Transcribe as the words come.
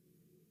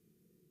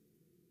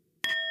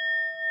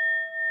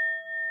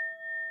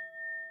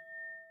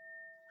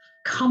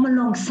come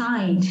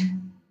alongside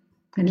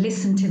and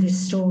listen to this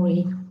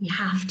story. We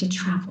have to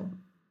travel.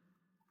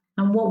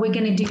 And what we're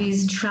going to do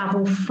is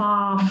travel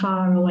far,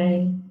 far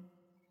away.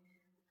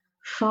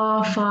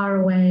 Far,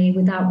 far away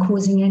without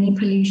causing any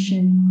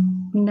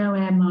pollution, no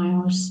air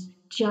miles,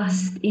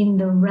 just in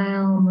the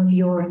realm of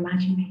your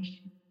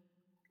imagination.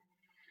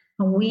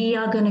 And we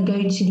are going to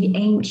go to the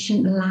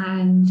ancient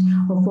land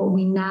of what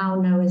we now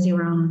know as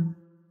Iran,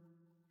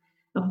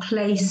 a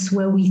place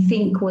where we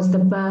think was the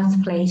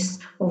birthplace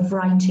of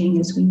writing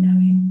as we know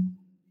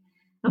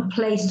it, a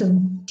place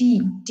of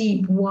deep,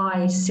 deep,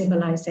 wise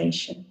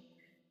civilization.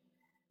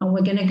 And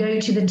we're going to go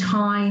to the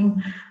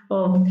time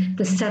of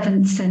the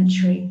 7th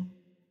century,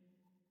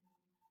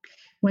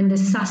 when the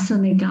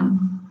Sassanid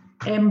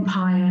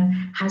Empire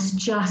has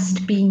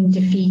just been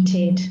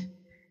defeated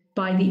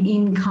by the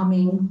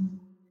incoming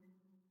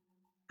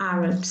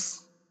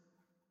Arabs,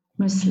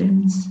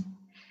 Muslims.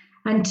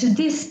 And to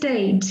this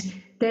date,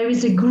 there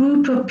is a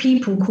group of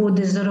people called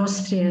the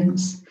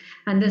Zoroastrians.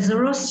 And the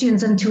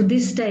Zoroastrians, until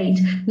this date,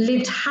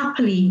 lived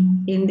happily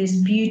in this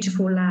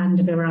beautiful land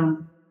of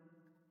Iran.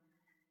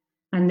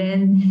 And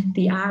then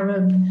the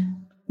Arab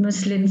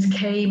Muslims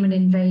came and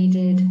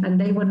invaded, and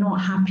they were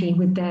not happy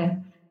with their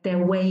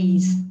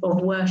ways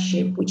of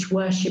worship, which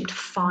worshipped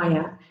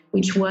fire,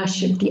 which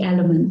worshipped the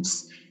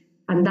elements.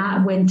 And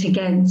that went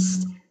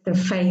against the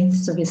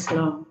faiths of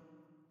Islam.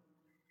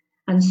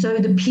 And so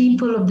the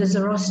people of the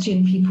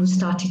Zoroastrian people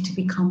started to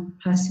become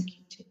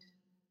persecuted.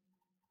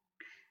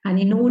 And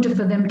in order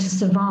for them to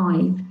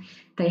survive,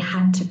 they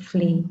had to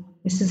flee.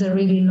 This is a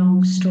really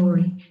long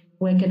story.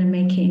 We're going to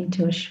make it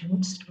into a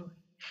short story.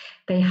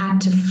 They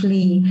had to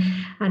flee,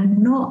 and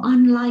not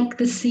unlike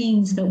the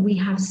scenes that we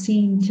have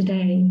seen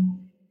today,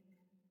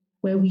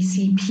 where we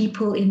see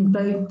people in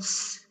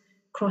boats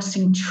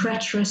crossing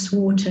treacherous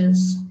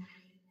waters.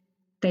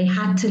 They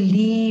had to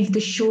leave the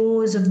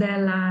shores of their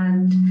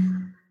land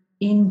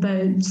in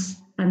boats,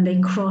 and they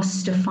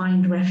crossed to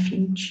find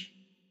refuge.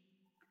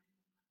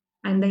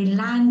 And they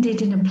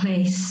landed in a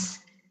place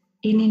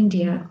in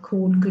India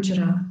called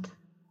Gujarat,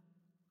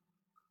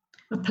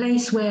 a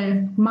place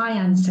where my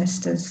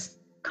ancestors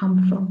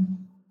come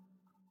from,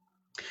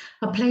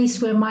 a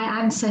place where my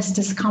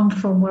ancestors come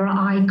from, where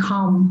I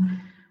come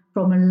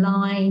from, a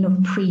line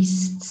of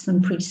priests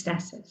and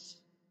priestesses.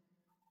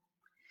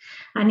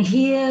 And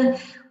here,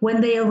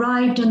 when they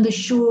arrived on the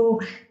shore,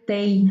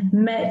 they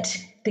met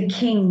the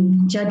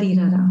king,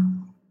 Jadirara.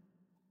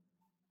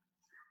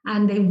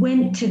 And they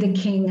went to the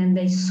king and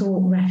they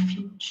sought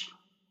refuge.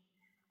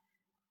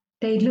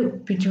 They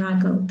looked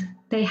bedraggled.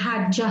 They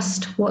had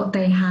just what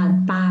they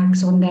had,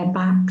 bags on their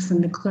backs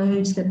and the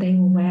clothes that they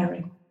were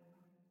wearing.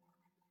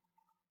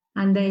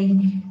 And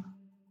they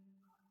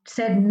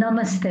said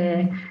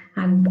namaste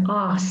and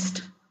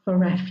asked for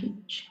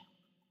refuge.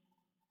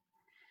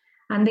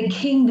 And the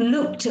king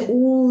looked at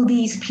all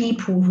these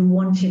people who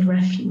wanted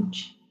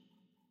refuge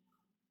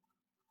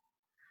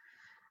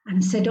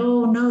and said,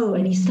 oh no,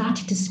 and he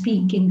started to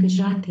speak in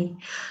Gujarati.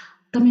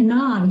 Tame na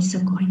આવી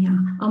શકો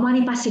અહીંયા,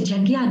 અમારી પાસે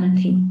જગ્યા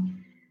નથી.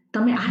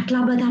 તમે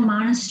આટલા બધા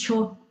માણસ છો,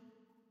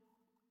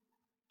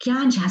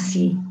 ક્યાં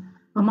જાસી?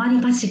 અમારી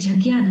પાસે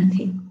જગ્યા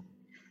નથી.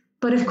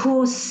 But of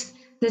course,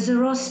 the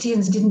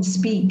Zoroastrians didn't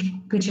speak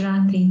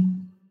Gujarati,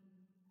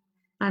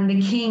 and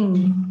the king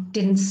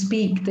didn't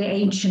speak the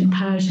ancient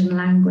Persian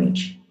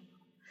language.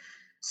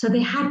 So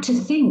they had to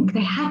think,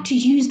 they had to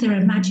use their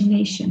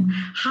imagination.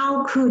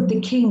 How could the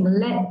king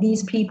let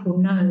these people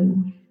know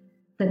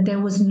that there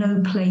was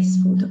no place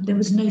for them, there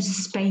was no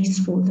space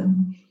for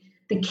them?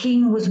 The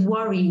king was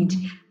worried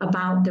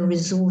about the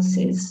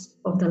resources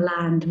of the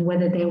land and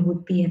whether there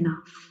would be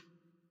enough.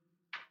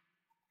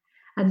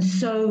 And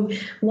so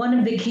one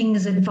of the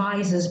king's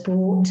advisors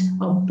brought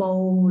a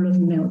bowl of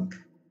milk.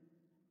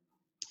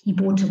 He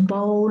bought a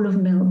bowl of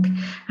milk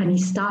and he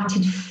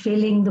started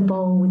filling the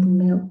bowl with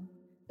milk,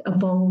 the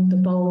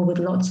bowl with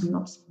lots and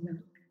lots of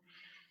milk.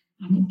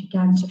 And it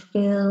began to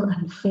fill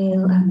and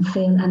fill and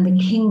fill. And the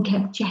king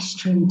kept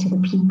gesturing to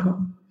the people,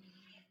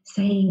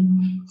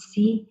 saying,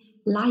 see,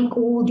 like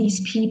all these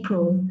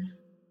people,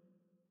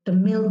 the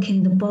milk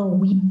in the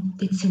bowl,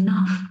 it's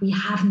enough. We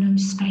have no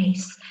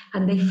space.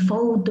 And they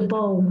fold the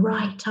bowl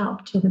right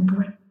up to the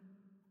brim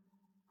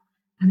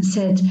and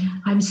said,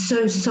 I'm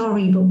so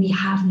sorry, but we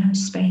have no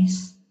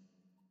space.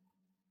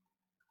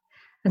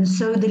 And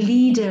so the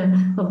leader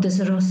of the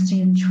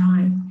Zoroastrian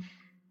tribe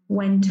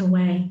went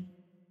away,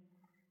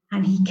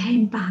 and he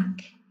came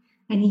back,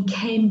 and he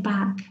came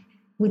back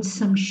with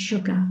some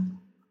sugar.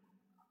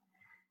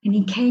 And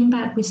he came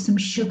back with some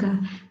sugar,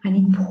 and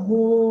he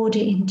poured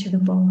it into the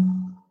bowl.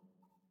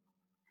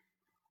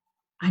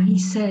 And he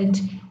said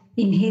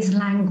in his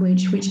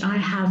language, which I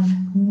have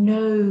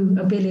no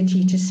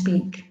ability to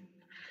speak,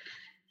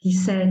 he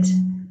said,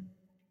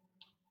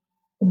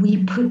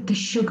 we put the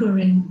sugar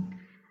in,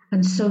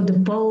 and so the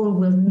bowl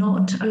will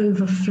not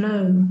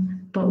overflow,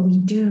 but we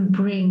do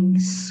bring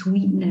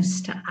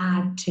sweetness to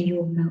add to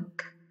your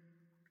milk.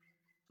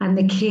 And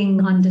the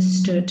king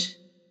understood,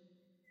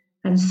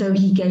 and so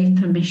he gave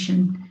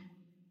permission,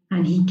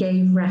 and he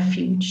gave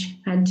refuge.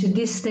 And to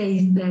this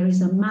day, there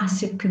is a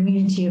massive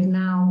community of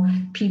now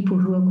people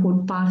who are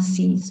called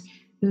Parsis,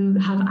 who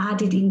have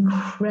added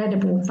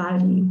incredible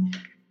value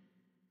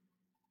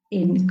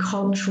in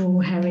cultural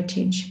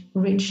heritage,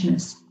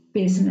 richness,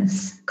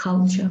 business,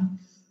 culture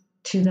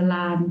to the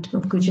land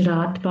of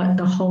Gujarat, but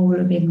the whole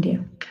of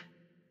India.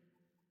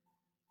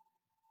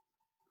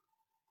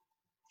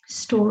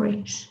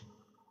 Stories.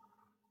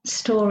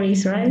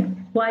 Stories, right?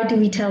 Why do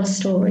we tell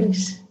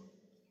stories?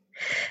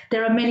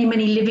 There are many,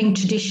 many living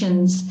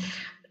traditions.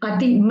 I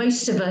think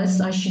most of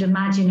us, I should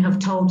imagine, have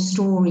told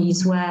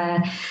stories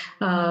where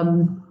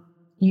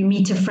you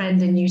meet a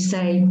friend and you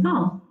say,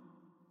 "Oh,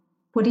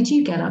 what did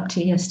you get up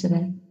to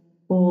yesterday?"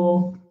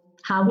 Or,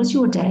 "How was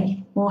your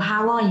day?" Or,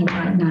 "How are you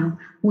right now?"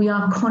 We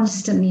are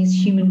constantly, as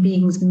human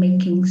beings,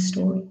 making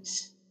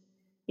stories.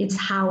 It's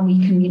how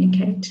we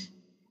communicate.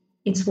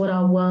 It's what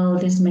our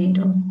world is made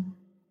of.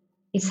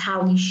 It's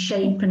how we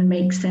shape and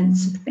make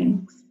sense of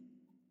things.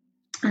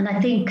 And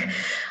I think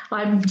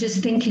I'm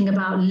just thinking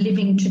about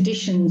living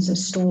traditions of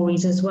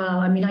stories as well.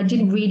 I mean, I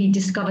didn't really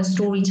discover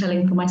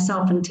storytelling for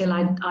myself until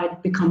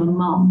I'd become a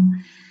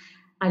mum.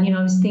 And,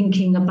 I was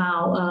thinking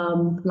about,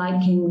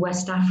 like in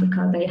West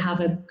Africa, they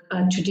have a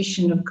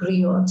tradition of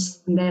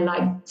griots. And they're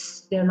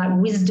like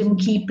wisdom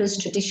keepers,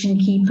 tradition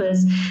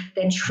keepers.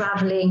 They're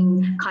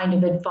traveling kind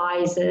of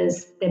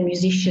advisors. They're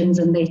musicians,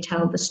 and they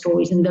tell the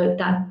stories. And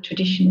that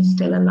tradition is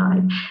still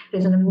alive.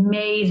 There's an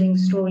amazing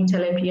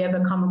storyteller, if you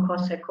ever come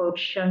across her, called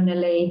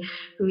Shonale,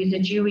 who is a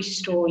Jewish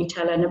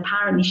storyteller. And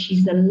apparently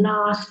she's the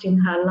last in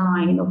her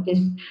line of this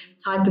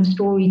type of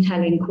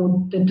storytelling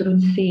called the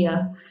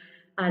Drutzia.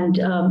 And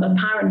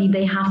apparently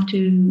they have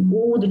to,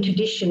 all the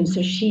traditions,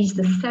 so she's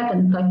the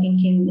seventh, I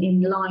think,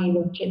 in line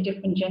of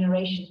different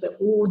generations, but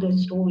all the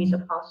stories are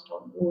passed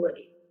on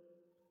already.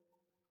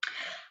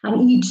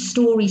 And each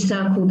story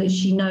circle that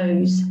she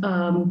knows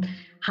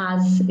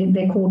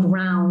they're called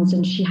rounds,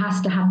 and she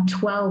has to have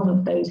 12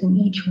 of those, and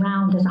each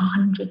round has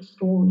 100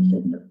 stories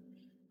in them.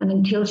 And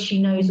until she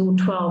knows all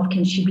 12,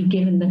 can she be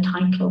given the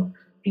title.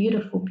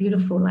 Beautiful,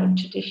 beautiful, like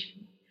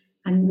tradition.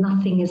 And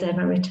nothing is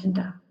ever written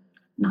down.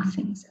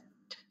 Nothing is ever.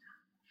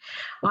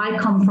 I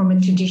come from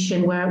a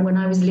tradition where when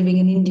I was living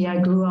in India, I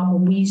grew up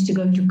and we used to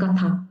go to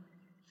Gatha.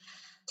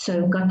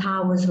 So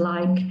Gatha was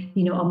like,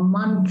 a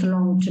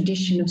month-long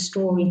tradition of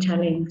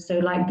storytelling. So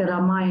like the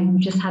Ramayana, we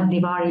just had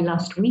Diwali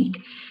last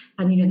week.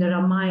 And, the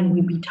Ramayana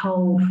would be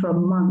told for a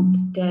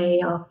month,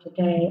 day after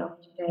day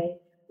after day,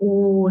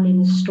 all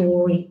in a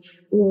story,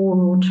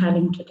 oral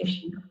telling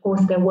tradition. Of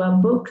course, there were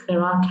books,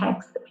 there are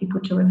texts that people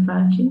to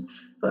refer to,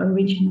 but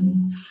originally.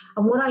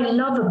 And what I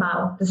love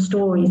about the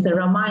stories, the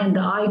Ramayana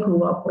that I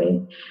grew up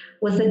with,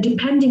 was that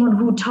depending on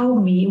who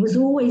told me, it was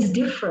always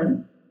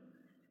different.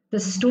 The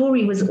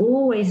story was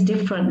always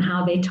different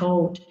how they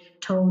told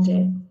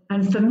it.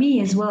 And for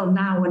me as well,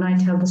 now when I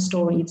tell the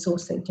story, it's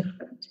also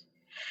different.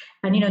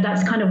 And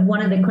that's kind of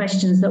one of the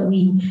questions that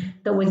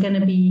we're going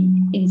to be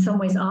in some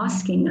ways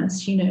asking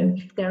us.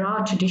 There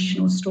are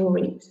traditional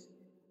stories,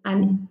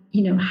 and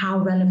how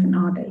relevant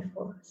are they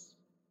for us?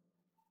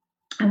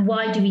 And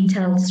why do we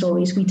tell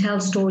stories? We tell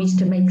stories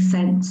to make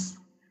sense.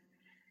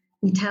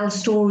 We tell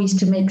stories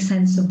to make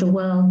sense of the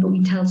world, but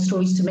we tell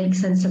stories to make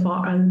sense of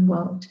our own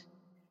world.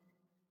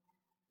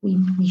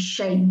 We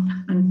shape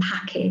and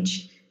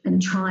package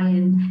and try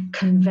and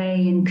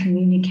convey and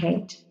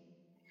communicate.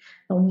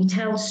 And we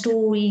tell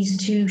stories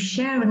to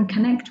share and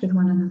connect with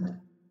one another.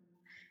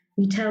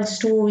 We tell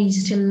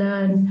stories to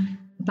learn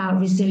about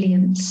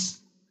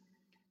resilience.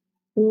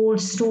 All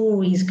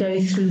stories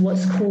go through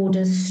what's called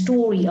a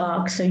story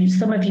arc. So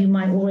some of you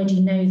might already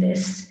know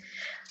this.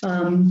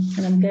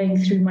 And I'm going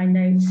through my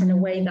notes in a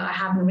way that I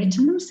haven't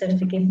written them, so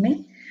forgive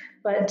me.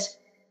 But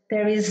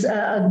there is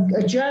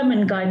a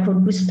German guy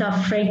called Gustav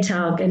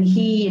Freytag, and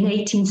he in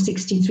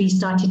 1863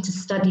 started to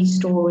study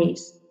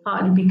stories,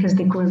 partly because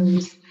the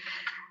Grimms.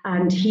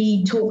 And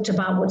he talked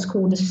about what's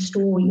called a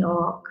story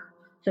arc.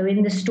 So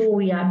in the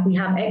story arc, we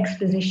have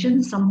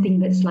exposition, something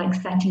that's like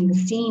setting the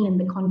scene and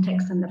the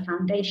context and the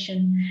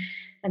foundation.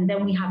 And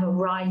then we have a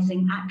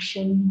rising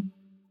action,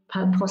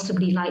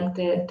 possibly like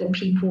the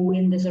people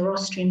in the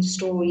Zoroastrian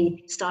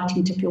story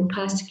starting to feel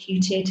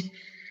persecuted.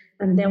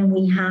 And then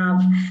we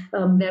have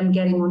them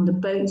getting on the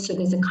boat. So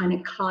there's a kind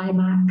of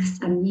climax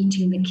and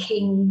meeting the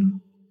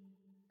king.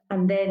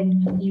 And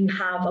then you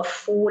have a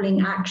falling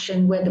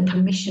action where the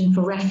permission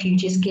for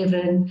refuge is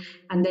given,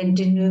 and then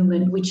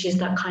denouement, which is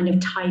that kind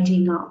of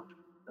tidying up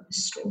of the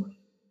story.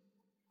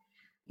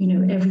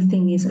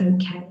 Everything is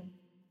okay.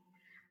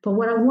 But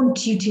what I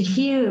want you to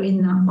hear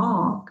in that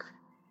arc,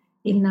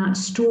 in that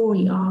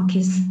story arc,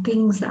 is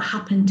things that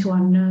happen to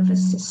our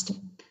nervous system.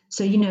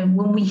 So,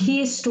 when we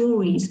hear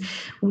stories,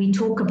 we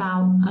talk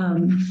about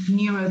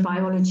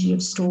neurobiology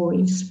of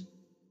stories.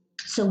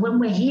 So when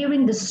we're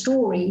hearing the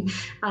story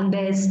and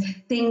there's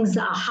things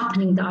that are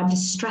happening that are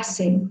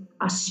distressing,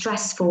 are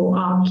stressful,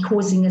 are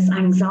causing us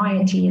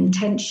anxiety and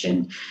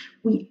tension,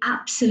 we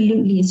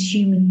absolutely as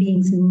human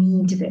beings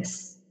need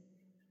this.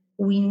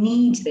 We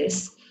need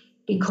this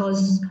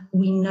because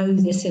we know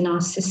this in our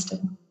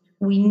system.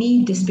 We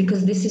need this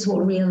because this is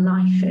what real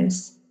life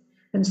is.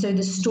 And so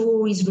the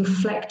stories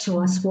reflect to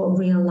us what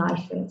real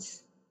life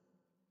is.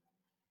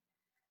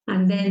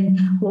 And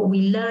then what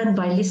we learn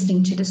by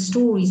listening to the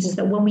stories is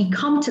that when we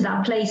come to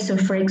that place of,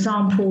 for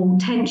example,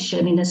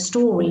 tension in a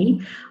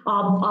story,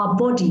 our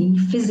body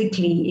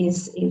physically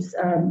is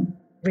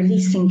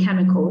releasing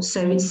chemicals.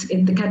 So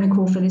the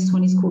chemical for this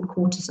one is called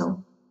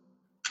cortisol.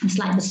 It's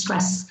like the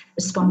stress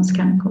response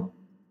chemical.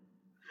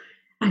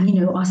 And,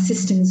 you know, our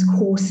system is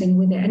coursing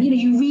with it. And, you know,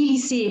 you really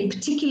see it,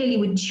 particularly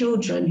with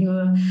children who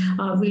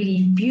are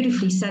really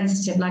beautifully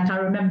sensitive. Like I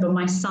remember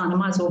my son, I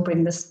might as well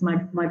bring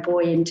my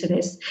boy into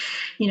this.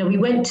 You know, we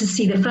went to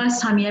see, the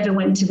first time he ever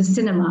went to the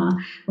cinema,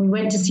 we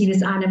went to see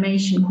this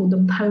animation called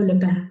The Polar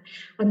Bear.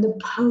 And the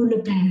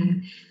polar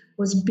bear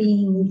was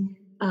being,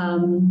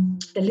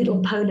 the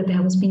little polar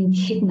bear was being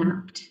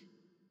kidnapped.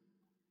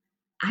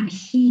 And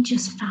he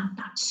just found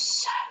that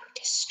so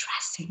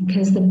distressing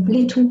because the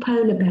little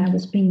polar bear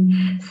was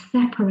being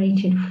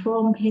separated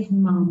from his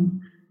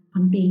mum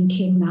and being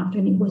kidnapped,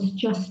 and it was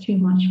just too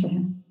much for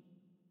him.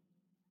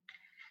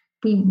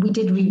 We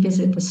did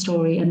revisit the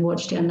story and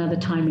watched it another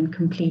time and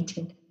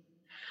completed.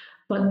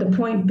 But the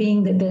point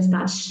being that there's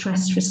that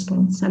stress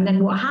response. And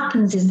then what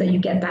happens is that you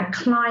get that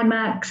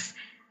climax,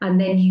 and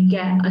then you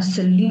get a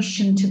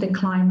solution to the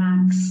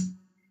climax.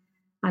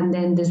 And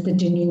then there's the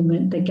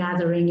denouement, the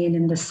gathering in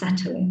and the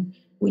settling,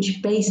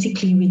 which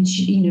basically,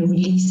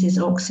 releases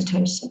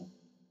oxytocin.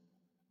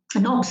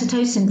 And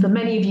oxytocin, for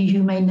many of you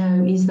who may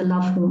know, is the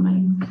love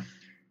hormone.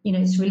 You know,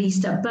 it's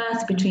released at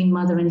birth between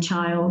mother and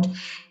child.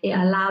 It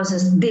allows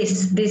us,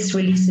 this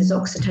releases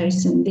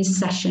oxytocin. This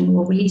session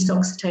will release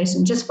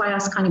oxytocin just by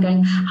us kind of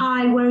going,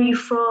 hi, where are you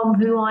from?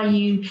 Who are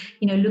you?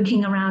 You know,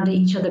 looking around at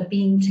each other,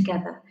 being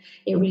together.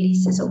 It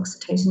releases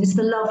oxytocin. It's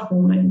the love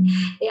hormone.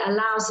 It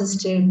allows us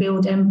to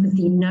build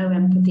empathy, know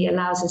empathy. It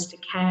allows us to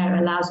care,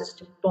 allows us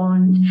to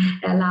bond.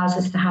 It allows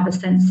us to have a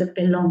sense of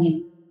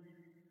belonging.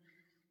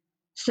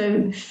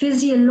 So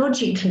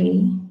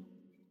physiologically,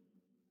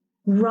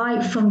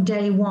 right from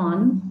day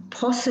one,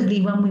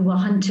 possibly when we were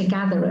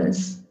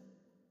hunter-gatherers,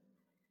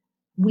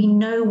 we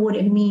know what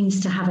it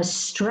means to have a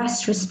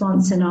stress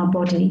response in our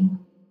body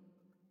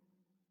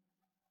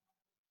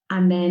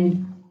and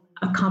then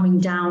a coming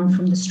down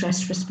from the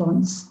stress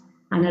response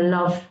and a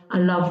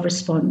love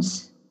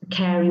response, a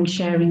caring,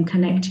 sharing,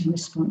 connecting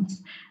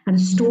response. And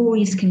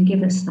stories can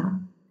give us that.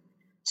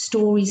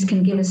 Stories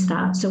can give us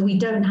that. So we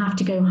don't have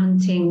to go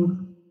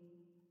hunting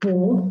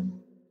boar.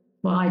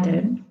 Well, I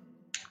don't.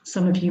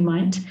 Some of you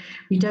might.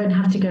 We don't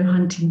have to go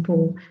hunting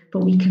boar, but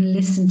we can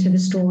listen to the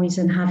stories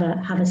and have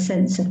a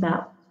sense of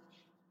that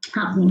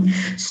happening.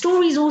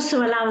 Stories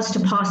also allow us to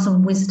pass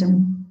on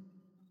wisdom.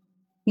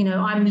 You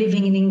know, I'm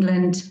living in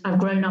England. I've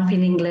grown up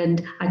in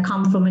England. I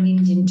come from an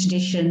Indian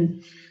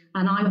tradition,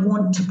 and I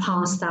want to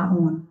pass that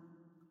on.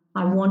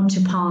 I want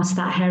to pass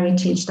that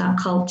heritage, that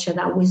culture,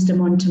 that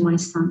wisdom on to my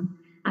son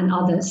and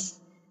others,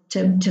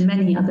 to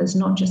many others,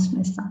 not just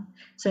my son.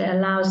 So it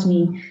allows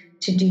me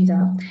to do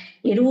that.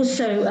 It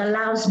also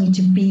allows me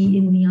to be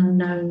in the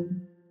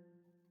unknown.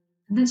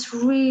 And that's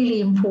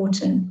really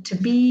important, to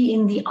be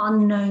in the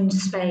unknown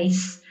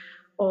space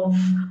of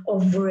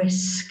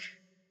risk,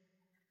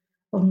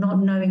 of not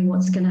knowing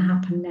what's going to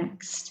happen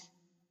next,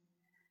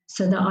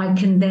 so that I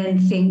can then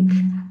think,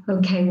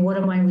 okay, what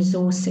are my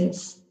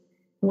resources?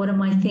 What are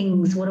my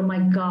things? What are my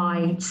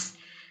guides?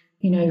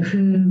 You know,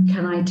 who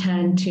can I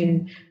turn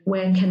to?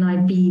 Where can I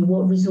be?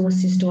 What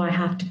resources do I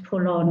have to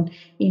pull on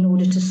in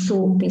order to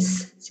sort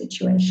this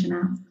situation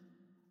out?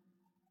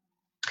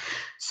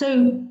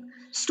 So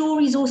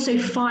stories also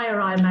fire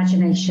our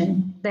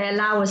imagination. They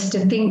allow us to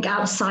think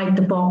outside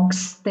the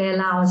box. They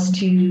allow us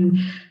to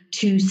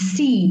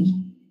see.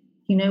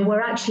 You know,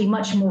 we're actually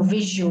much more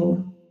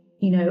visual.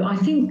 You know, I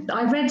think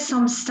I read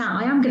some stat.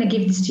 I am going to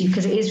give this to you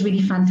because it is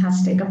really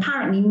fantastic.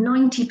 Apparently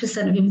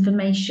 90% of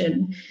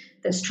information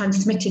that's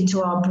transmitted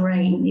to our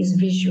brain is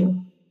visual.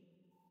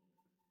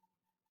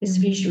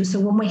 So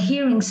when we're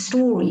hearing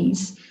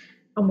stories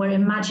and we're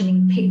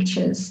imagining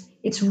pictures,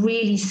 it's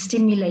really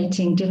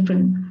stimulating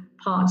different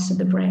parts of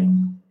the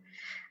brain.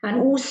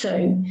 And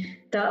also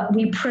that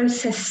we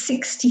process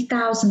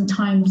 60,000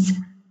 times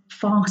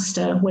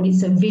faster when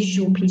it's a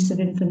visual piece of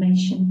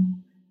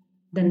information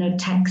than a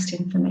text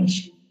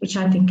information, which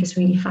I think is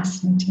really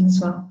fascinating as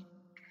well.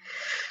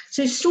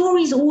 So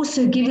stories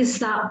also give us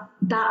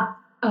that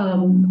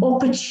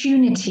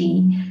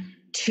opportunity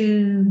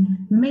to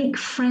make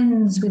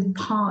friends with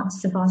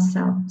parts of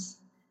ourselves.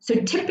 So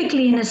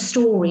typically in a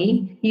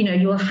story, you know,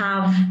 you'll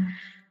have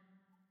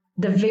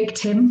the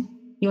victim,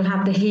 you'll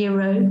have the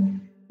hero,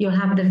 you'll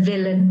have the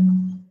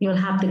villain, you'll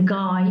have the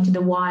guide,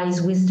 the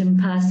wise wisdom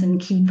person,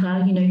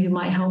 keeper, you know, who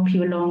might help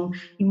you along.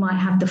 You might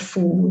have the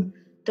fool.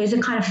 Those are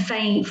kind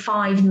of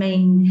five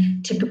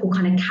main typical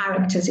kind of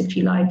characters, if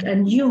you like.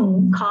 And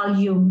Carl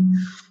Jung,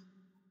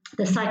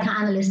 the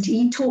psychoanalyst,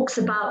 he talks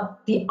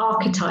about the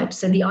archetypes,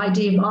 so the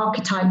idea of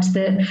archetypes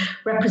that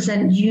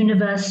represent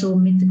universal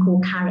mythical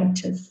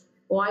characters,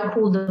 or I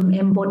call them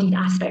embodied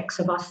aspects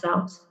of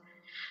ourselves.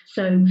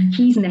 So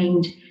he's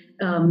named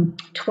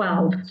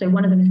 12. So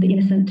one of them is the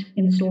innocent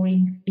in the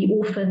story, the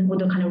orphan or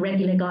the kind of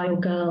regular guy or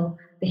girl,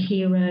 the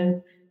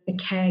hero, the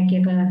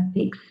caregiver,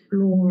 the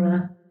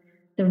explorer,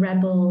 the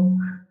rebel,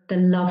 the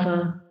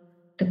lover,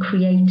 the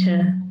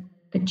creator,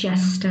 the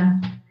jester,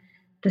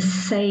 the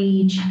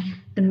sage,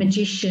 the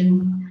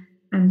magician,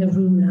 and the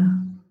ruler.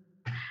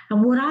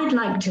 And what I'd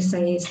like to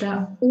say is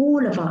that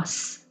all of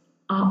us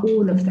are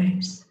all of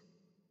those.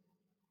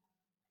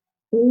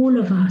 All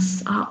of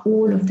us are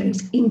all of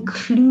those,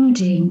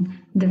 including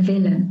the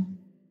villain.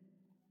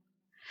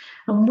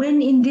 And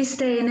when in this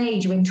day and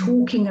age we're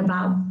talking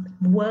about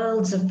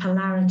worlds of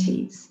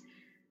polarities,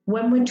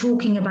 when we're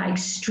talking about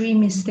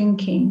extremist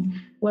thinking,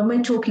 when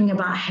we're talking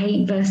about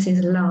hate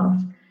versus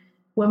love,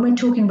 when we're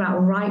talking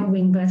about right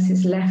wing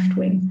versus left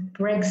wing,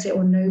 Brexit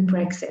or no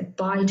Brexit,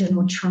 Biden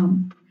or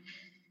Trump,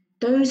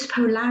 those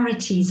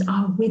polarities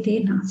are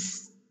within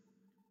us.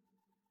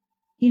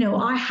 You know,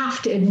 I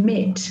have to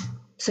admit,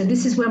 so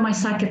this is where my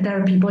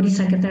psychotherapy, body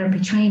psychotherapy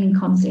training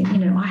comes in. You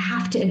know, I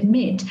have to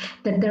admit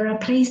that there are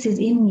places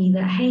in me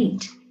that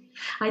hate.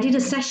 I did a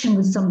session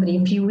with somebody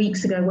a few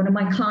weeks ago, one of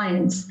my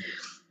clients,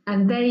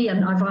 and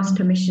I've asked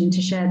permission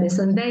to share this,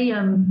 and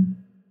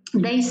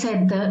they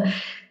said that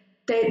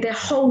their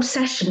whole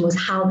session was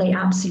how they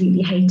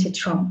absolutely hated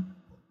Trump.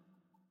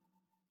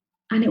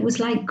 And it was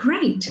like,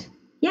 great,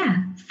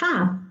 yeah,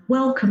 fab,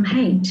 welcome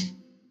hate.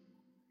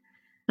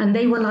 And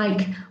they were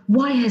like,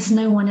 why has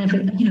no one ever,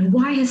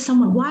 why has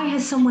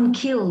someone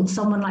killed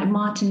someone like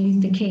Martin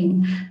Luther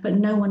King, but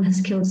no one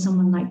has killed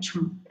someone like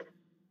Trump?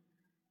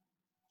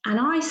 And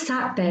I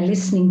sat there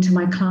listening to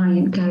my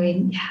client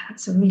going, yeah,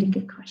 that's a really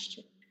good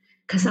question,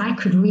 because I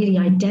could really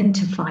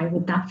identify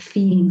with that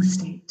feeling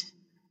state.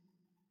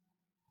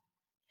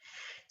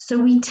 So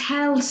we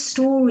tell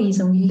stories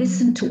and we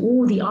listen to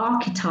all the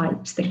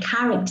archetypes, the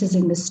characters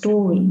in the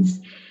stories,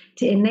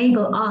 to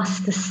enable us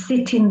to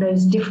sit in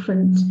those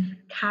different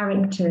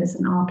characters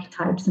and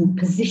archetypes and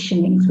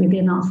positionings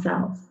within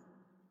ourselves.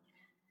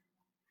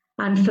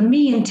 And for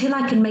me, until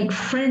I can make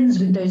friends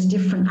with those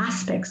different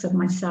aspects of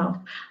myself,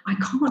 I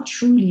can't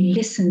truly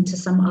listen to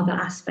some other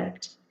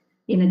aspect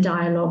in a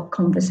dialogue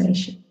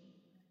conversation.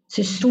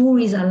 So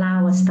stories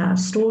allow us that.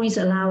 Stories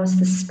allow us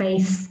the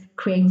space,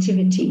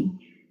 creativity,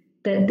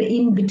 the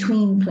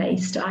in-between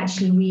place to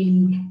actually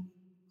really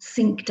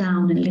sink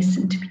down and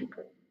listen to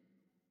people.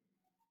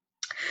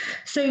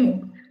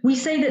 So we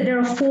say that there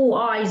are 4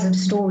 eyes of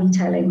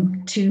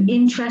storytelling: to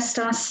interest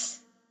us,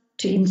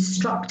 to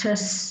instruct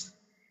us,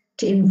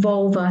 to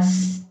involve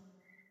us,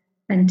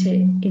 and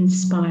to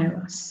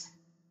inspire us.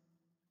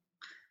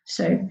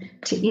 So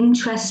to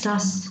interest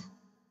us,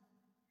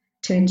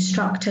 to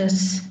instruct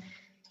us,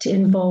 to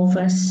involve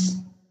us,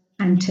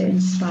 and to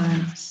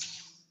inspire us.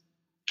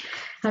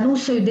 And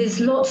also there's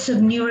lots of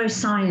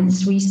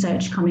neuroscience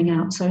research coming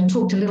out. So I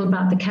talked a little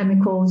about the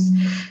chemicals.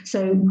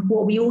 So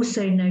what we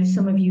also know,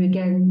 some of you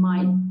again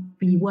might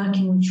be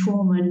working with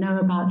trauma and know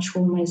about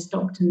trauma, is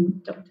Dr.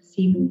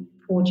 Stephen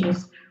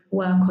Porges'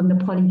 work on the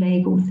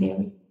polyvagal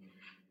theory.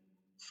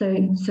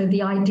 So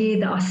the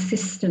idea that our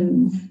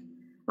systems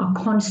are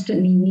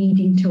constantly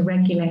needing to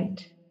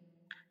regulate,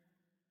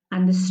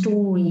 and the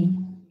stories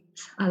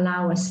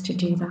allow us to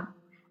do that,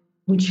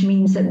 which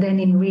means that then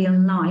in real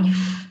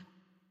life,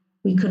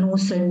 we can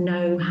also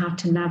know how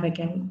to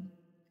navigate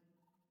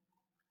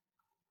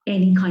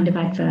any kind of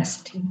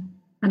adversity.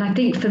 And I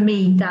think for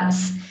me,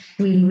 that's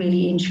really,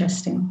 really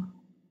interesting.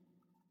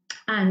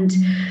 And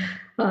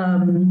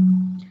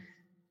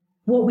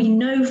what we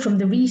know from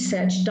the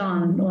research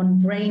done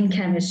on brain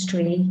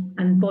chemistry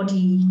and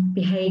body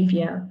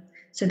behavior,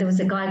 so there was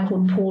a guy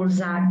called Paul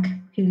Zak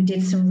who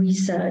did some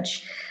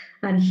research,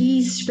 and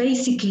he's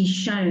basically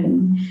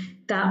shown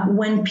that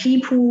when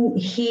people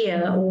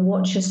hear or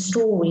watch a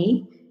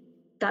story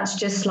that's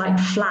just like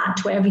flat,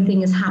 where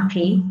everything is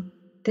happy,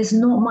 there's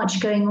not much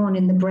going on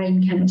in the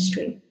brain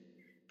chemistry.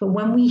 But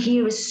when we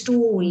hear a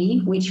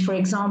story, which, for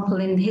example,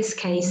 in his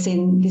case,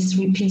 in this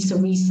piece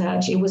of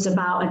research, it was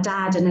about a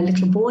dad and a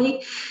little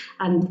boy.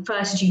 And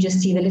first you just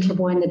see the little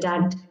boy and the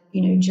dad,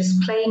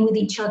 just playing with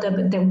each other.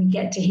 But then we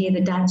get to hear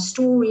the dad's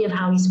story of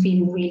how he's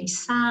feeling really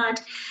sad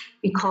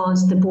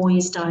because the boy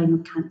is dying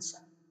of cancer.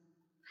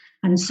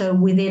 And so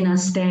within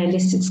us there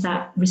elicits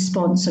that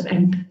response of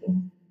empathy.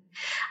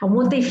 And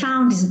what they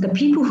found is that the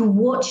people who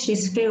watch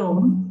this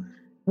film,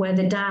 where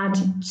the dad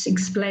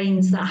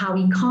explains that how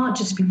he can't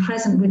just be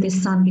present with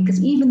his son,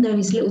 because even though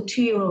his little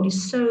 2-year-old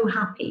is so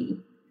happy,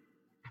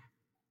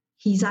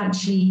 he's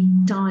actually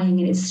dying,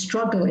 and it's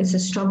a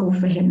struggle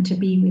for him to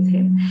be with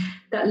him.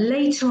 That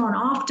later on,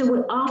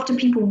 after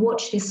people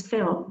watched this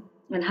film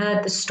and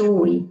heard the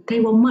story, they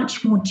were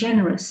much more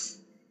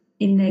generous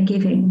in their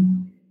giving.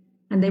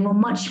 And they were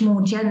much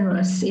more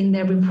generous in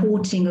their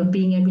reporting of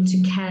being able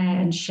to care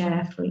and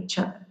share for each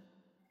other.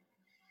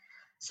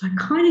 So I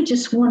kind of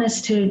just want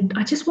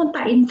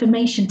that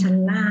information to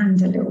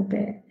land a little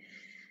bit.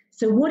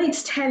 So what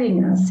it's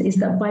telling us is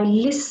that by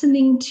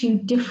listening to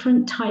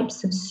different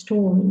types of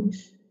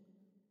stories,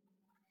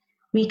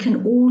 we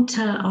can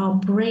alter our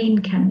brain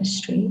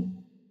chemistry.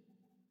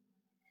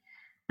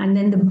 And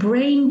then the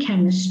brain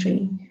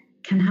chemistry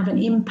can have an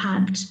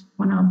impact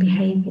on our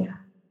behavior.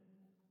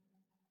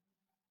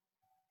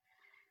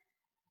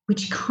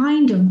 Which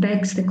kind of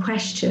begs the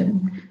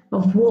question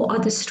of what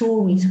are the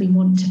stories we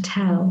want to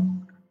tell?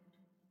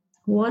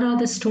 What are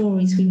the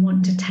stories we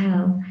want to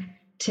tell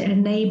to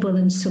enable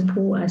and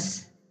support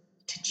us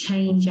to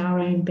change our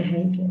own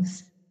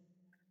behaviors?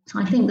 So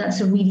I think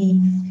that's a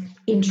really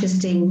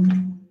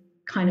interesting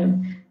kind of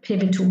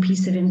pivotal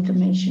piece of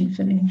information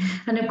for me.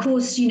 And of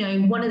course, you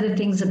know, one of the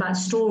things about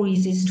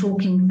stories is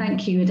talking,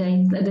 thank you,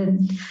 Ade,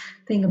 the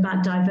thing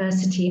about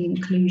diversity and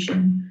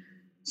inclusion.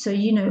 So,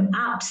 you know,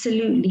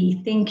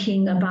 absolutely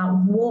thinking about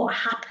what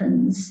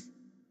happens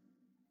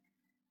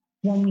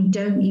when we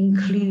don't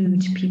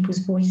include people's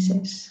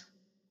voices.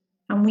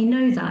 And we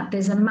know that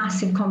there's a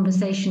massive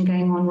conversation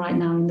going on right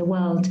now in the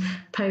world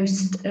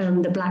post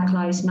the Black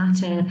Lives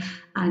Matter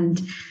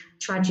and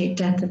tragic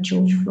death of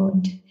George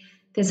Floyd.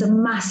 There's a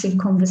massive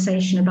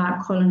conversation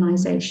about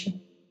colonization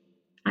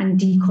and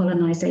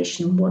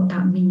decolonization and what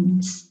that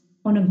means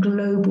on a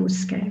global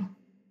scale.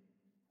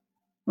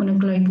 On a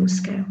global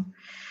scale.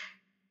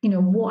 You know,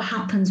 what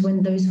happens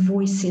when those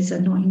voices are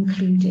not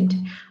included?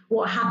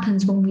 What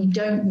happens when we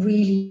don't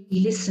really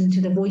listen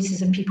to the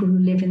voices of people who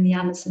live in the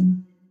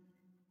Amazon?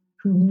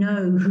 Who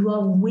know, who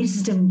are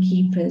wisdom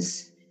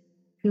keepers,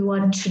 who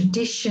are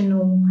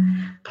traditional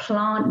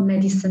plant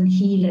medicine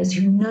healers,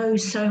 who know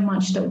so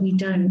much that we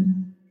don't.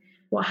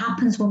 What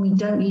happens when we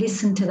don't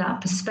listen to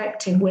that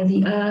perspective where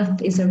the earth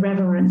is a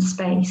reverent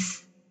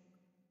space,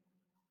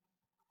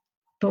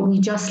 but we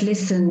just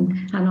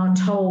listen and are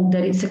told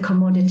that it's a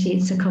commodity,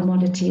 it's a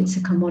commodity, it's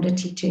a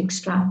commodity to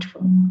extract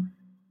from?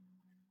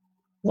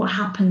 What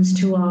happens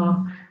to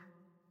our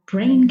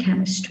brain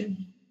chemistry?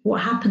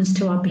 What happens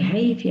to our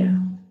behavior?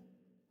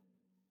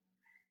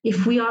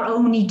 If we are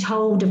only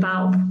told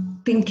about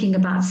thinking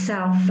about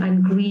self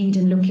and greed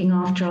and looking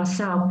after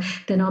ourselves,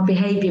 then our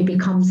behavior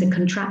becomes a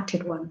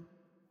contracted one.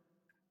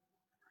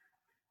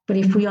 But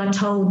if we are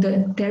told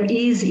that there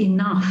is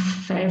enough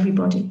for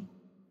everybody,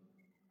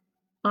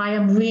 I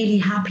am really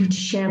happy to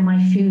share my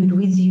food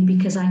with you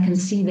because I can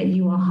see that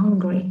you are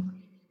hungry.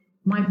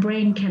 My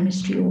brain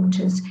chemistry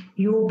alters,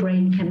 your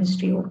brain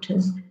chemistry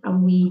alters,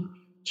 and we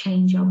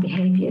change our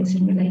behaviors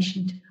in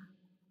relation to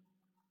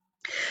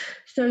that.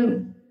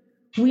 So,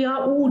 we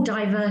are all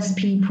diverse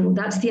people.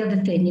 That's the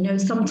other thing. You know,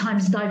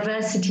 sometimes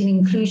diversity and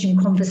inclusion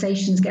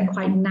conversations get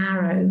quite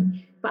narrow.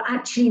 But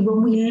actually,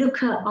 when we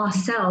look at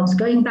ourselves,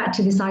 going back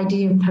to this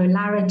idea of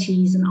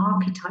polarities and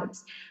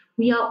archetypes,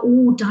 we are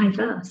all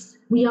diverse.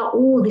 We are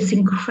all this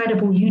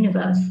incredible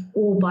universe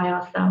all by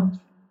ourselves.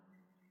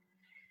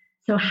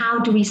 So how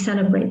do we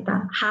celebrate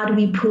that? How do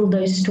we pull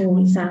those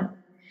stories out?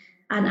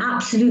 And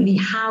absolutely,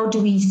 how do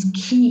we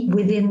keep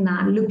within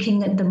that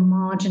looking at the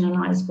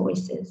marginalized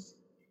voices?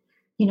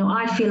 You know,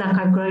 I feel like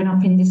I've grown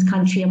up in this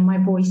country and my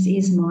voice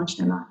is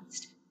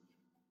marginalized.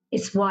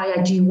 It's why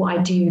I do what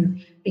I do,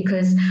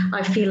 because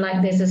I feel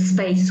like there's a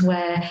space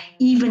where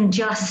even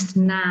just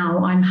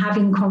now I'm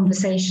having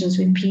conversations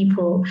with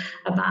people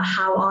about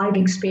how I've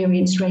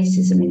experienced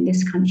racism in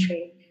this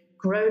country,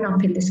 grown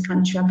up in this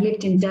country. I've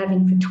lived in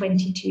Devon for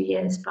 22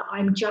 years, but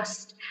I'm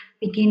just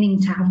beginning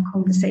to have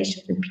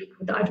conversations with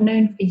people that I've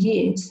known for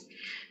years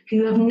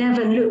who have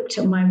never looked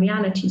at my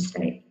reality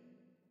state.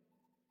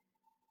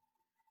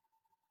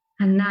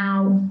 And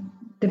now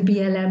the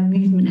BLM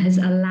movement has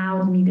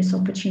allowed me this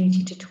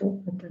opportunity to talk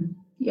with them.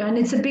 Yeah, and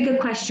it's a bigger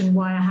question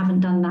why I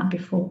haven't done that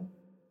before.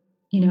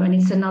 You know, and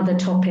it's another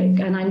topic.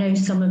 And I know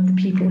some of the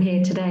people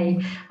here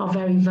today are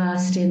very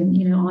versed in,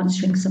 you know,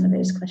 answering some of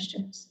those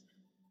questions.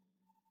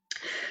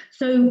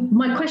 So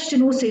my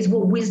question also is,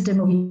 what wisdom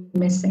are we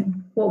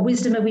missing? What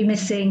wisdom are we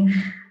missing?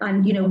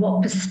 And, you know,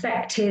 what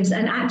perspectives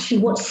and actually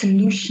what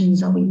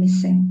solutions are we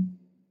missing?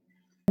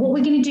 What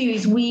we're going to do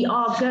is we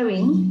are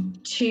going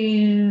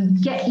to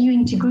get you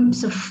into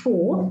groups of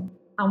 4,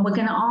 and we're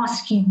going to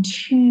ask you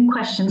 2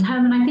 questions.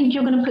 Herman, I think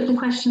you're going to put the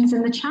questions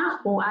in the chat,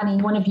 or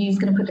Annie, one of you is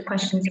going to put the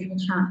questions in the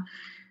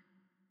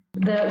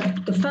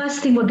chat. The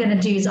first thing we're going to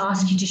do is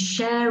ask you to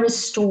share a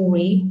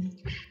story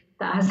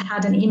that has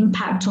had an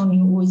impact on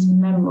you or is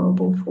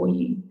memorable for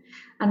you.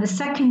 And the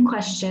second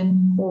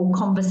question, or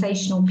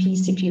conversational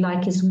piece, if you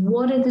like, is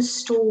what are the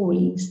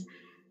stories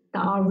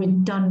that are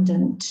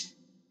redundant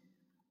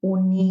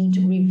or need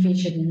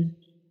revision?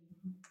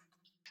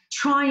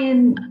 Try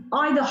and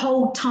either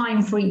hold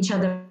time for each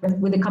other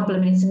with a couple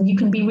of minutes, and you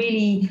can be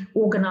really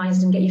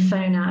organized and get your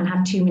phone out and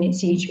have 2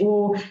 minutes each,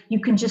 or you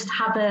can just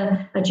have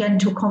a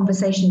gentle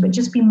conversation, but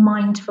just be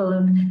mindful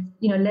of,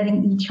 you know,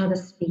 letting each other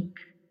speak,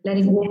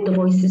 letting all the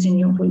voices in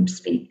your group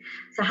speak.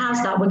 So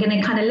how's that? We're going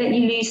to kind of let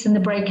you loose in the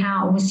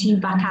breakout, and we'll see you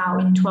back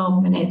out in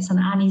 12 minutes, and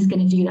Annie's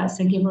going to do that,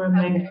 so give her a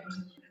moment.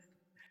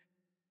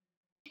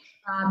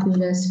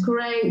 Fabulous,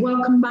 great,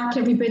 welcome back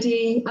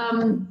everybody.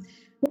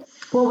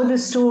 What were the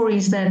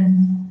stories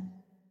then?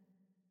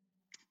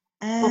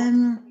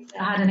 That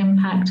had an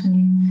impact on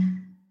you?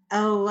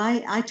 Oh,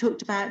 I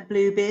talked about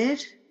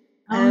Bluebeard.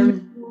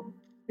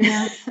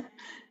 Yeah.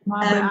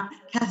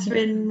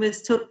 Catherine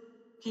was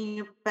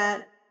talking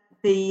about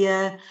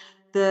the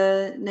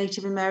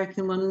Native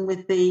American one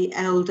with the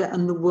elder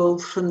and the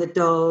wolf and the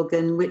dog,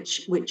 and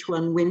which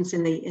one wins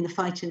in the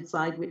fight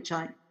inside, which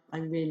I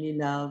really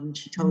love, and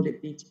she told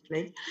it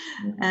beautifully.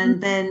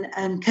 And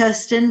then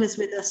Kirsten was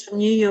with us from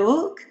New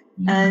York,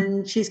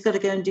 and she's got to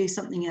go and do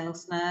something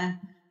else now.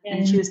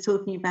 And she was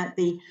talking about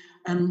the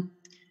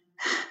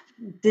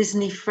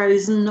Disney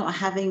Frozen not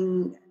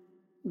having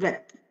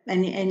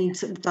any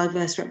sort of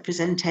diverse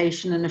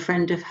representation, and a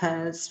friend of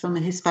hers from a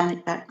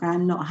Hispanic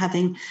background not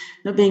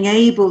being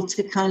able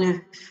to kind of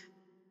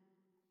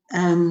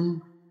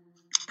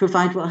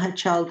provide what her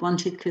child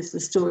wanted because the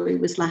story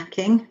was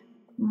lacking.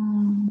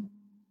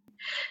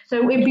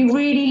 So it'd be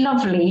really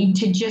lovely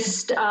to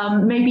just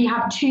maybe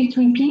have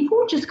 2-3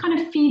 people just kind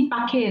of feed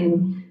back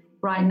in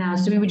right now.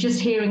 So we were just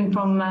hearing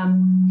from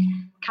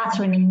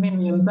Catherine and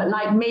Miriam, but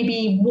like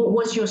maybe what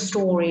was your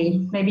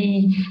story?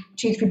 Maybe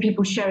 2-3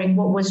 people sharing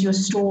what was your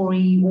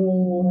story,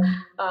 or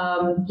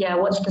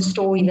what's the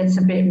story that's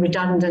a bit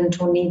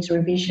redundant or needs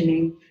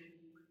revisioning?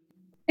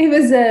 It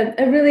was a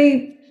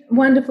really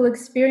wonderful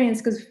experience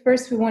because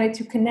first we wanted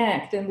to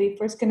connect, and we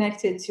first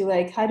connected to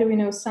like, how do we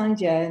know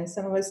Sandhya? And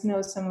some of us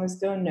know, some of us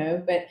don't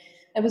know, but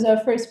that was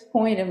our first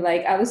point of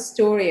like our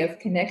story of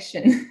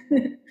connection.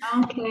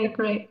 Okay,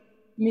 great.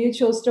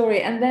 Mutual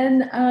story. And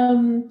then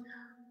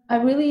I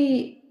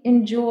really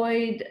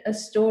enjoyed a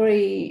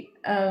story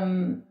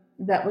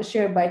that was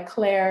shared by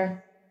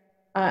Claire.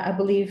 I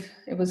believe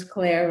it was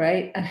Claire,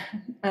 right?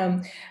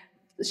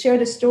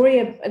 Shared a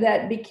story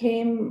that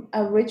became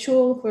a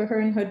ritual for her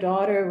and her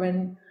daughter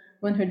when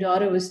her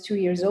daughter was 2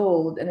 years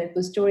old. And it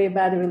was a story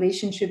about the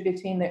relationship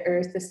between the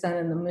earth, the sun,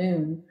 and the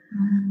moon.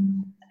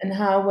 And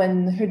how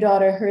when her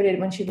daughter heard it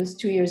when she was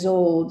 2 years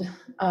old,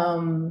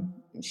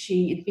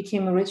 it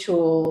became a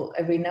ritual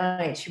every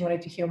night. She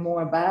wanted to hear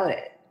more about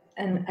it.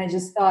 And I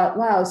just thought,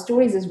 wow,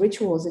 stories as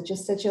rituals are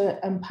just such an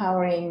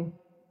empowering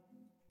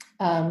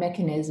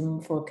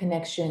mechanism for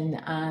connection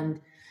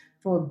and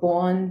for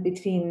bond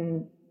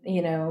between,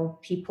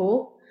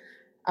 people,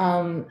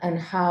 and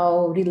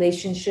how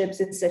relationships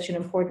is such an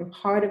important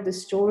part of the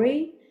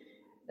story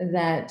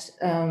that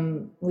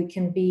we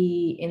can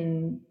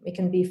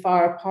be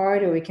far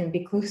apart, or we can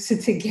be closer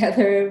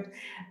together,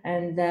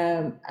 and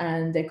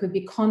there could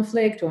be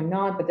conflict or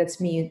not, but that's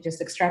me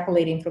just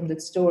extrapolating from the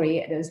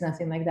story. There's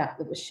nothing like that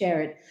was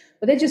shared,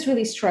 but it just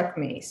really struck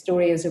me,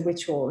 story as a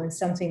ritual and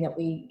something that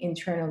we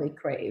internally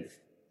crave.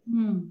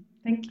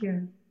 Thank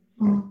you.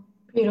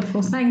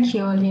 Beautiful. Thank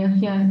you, Alia.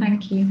 Yeah,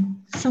 thank you.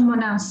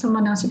 Someone else.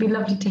 It'd be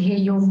lovely to hear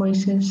your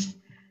voices.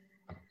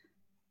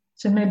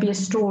 So maybe a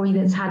story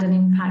that's had an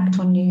impact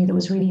on you that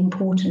was really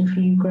important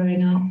for you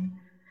growing up,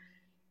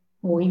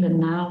 or even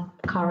now,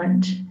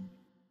 current.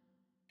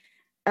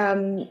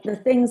 The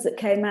things that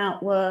came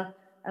out were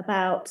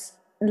about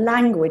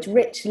language,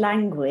 rich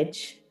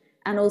language,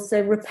 and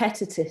also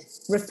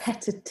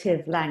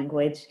repetitive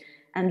language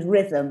and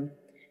rhythm.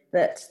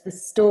 That the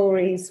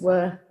stories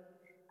were,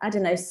 I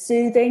don't know,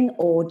 soothing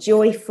or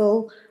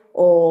joyful,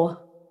 or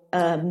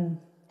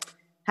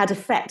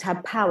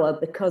had power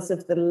because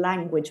of the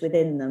language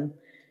within them,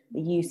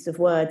 the use of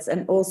words.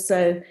 And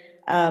also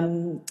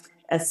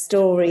a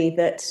story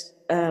that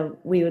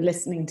we were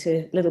listening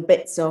to little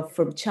bits of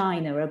from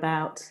China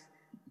about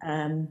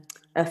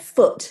a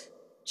foot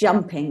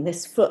jumping,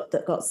 this foot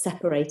that got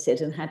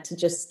separated and had to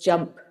just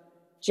jump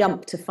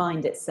to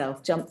find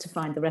itself, jump to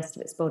find the rest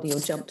of its body, or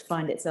jump to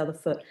find its other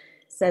foot.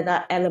 So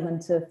that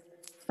element of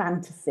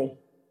fantasy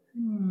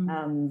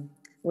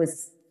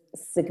was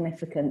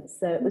significant.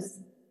 So it was,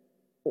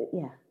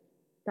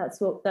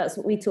 that's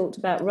what we talked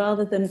about,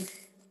 rather than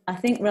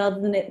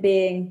it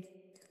being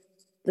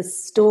the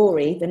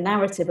story, the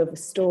narrative of a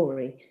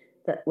story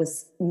that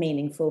was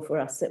meaningful for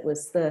us. It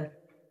was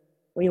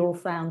we all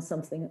found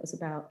something that was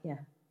about,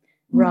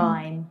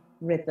 rhyme,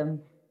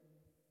 rhythm,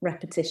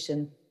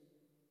 repetition.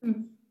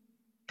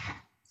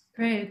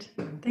 Great.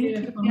 Thank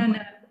you,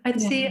 Fiona. I'd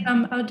see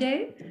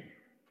Ode,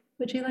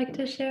 would you like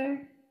to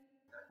share?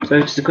 So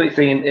just a quick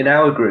thing, in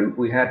our group,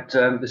 we had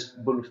this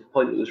wonderful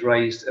point that was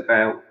raised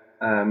about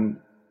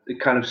the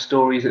kind of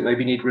stories that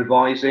maybe need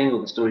revising, or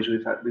the stories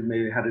we've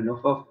maybe had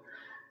enough of.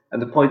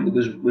 And the point that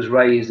was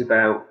raised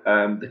about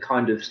the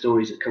kind of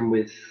stories that come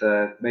with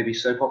maybe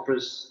soap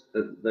operas,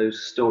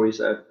 those stories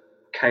that are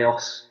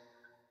chaos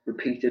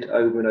repeated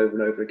over and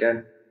over and over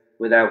again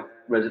without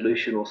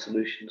resolution or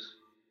solutions.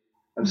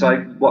 And so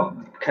what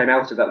came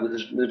out of that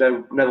was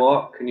there's no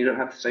arc, and you don't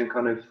have the same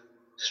kind of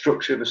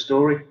structure of a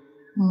story.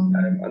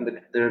 And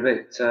they're a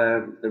bit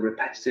they're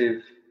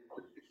repetitive,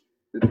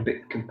 a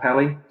bit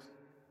compelling,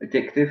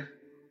 addictive.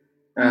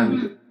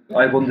 And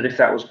I wondered if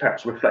that was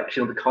perhaps a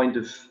reflection of the kind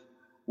of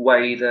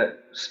way that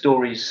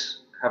stories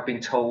have been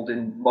told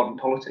in modern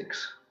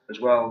politics as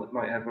well, that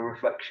might have a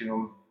reflection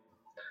on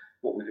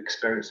what we've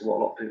experienced and what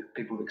a lot of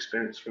people have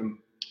experienced from,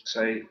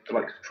 say, the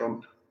likes of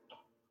Trump,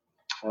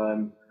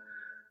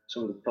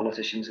 some of the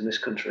politicians in this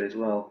country as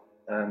well.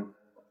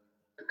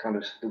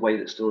 The way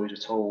that stories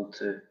are told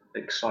to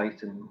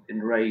excite and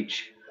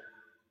enrage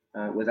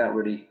without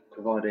really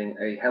providing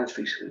a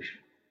healthy solution.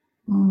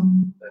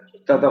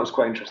 That was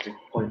quite an interesting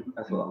point.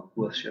 I thought that was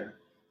worth sharing.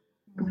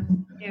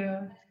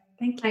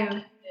 Thank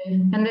you.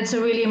 And that's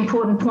a really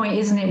important point,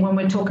 isn't it, when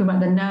we're talking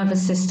about the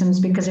nervous systems,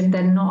 because if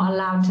they're not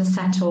allowed to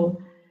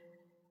settle,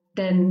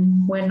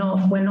 then we're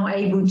not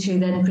able to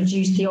then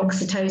produce the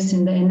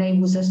oxytocin that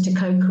enables us to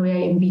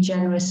co-create and be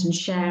generous and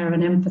share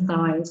and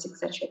empathize,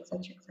 etc.,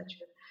 etc., etc.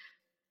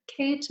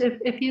 Kate,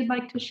 if you'd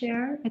like to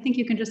share, I think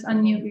you can just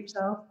unmute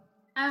yourself.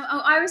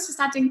 I was just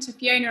adding to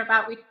Fiona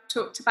about, we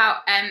talked about,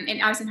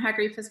 I was in her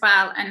group as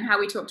well, and how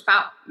we talked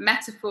about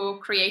metaphor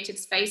created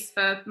space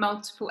for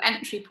multiple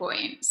entry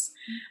points,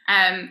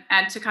 and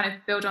to kind of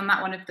build on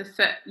that one of the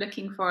foot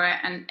looking for it,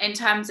 and in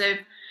terms of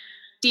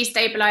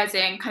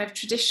destabilizing kind of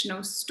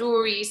traditional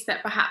stories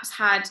that perhaps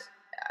had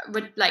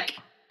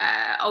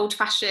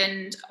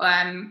old-fashioned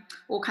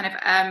or kind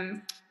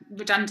of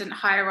redundant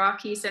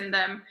hierarchies in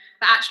them,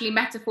 that actually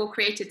metaphor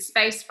created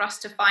space for us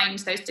to find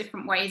those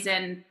different ways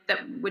in that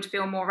would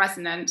feel more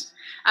resonant.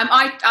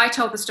 I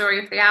told the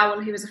story of the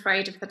owl who was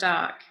afraid of the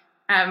dark,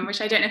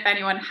 which I don't know if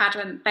anyone had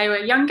when they were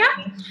younger.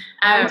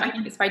 I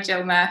think it's by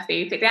Jill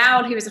Murphy. But the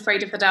owl who was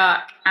afraid of the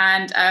dark,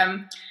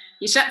 and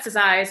he shuts his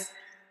eyes,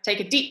 take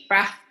a deep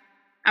breath,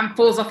 and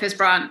falls off his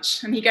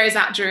branch. And he goes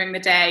out during the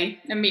day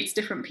and meets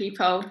different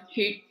people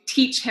who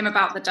teach him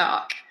about the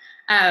dark,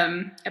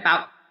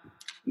 about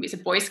it's a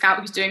Boy Scout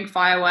who's doing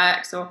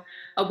fireworks, or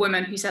a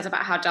woman who says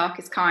about how dark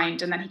is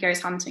kind, and then he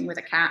goes hunting with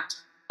a cat.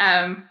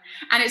 And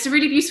it's a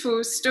really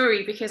beautiful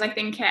story because I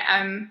think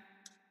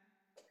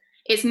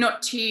it's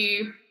not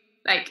too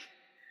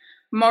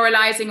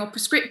moralizing or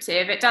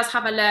prescriptive. It does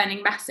have a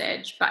learning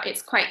message, but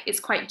it's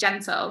quite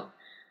gentle,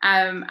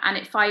 and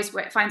it finds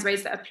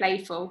ways that are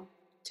playful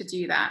to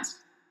do that.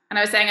 And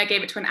I was saying I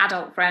gave it to an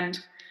adult friend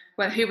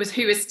who's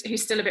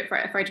still a bit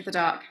afraid of the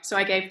dark, so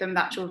I gave them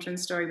that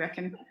children's storybook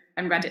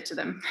and read it to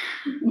them.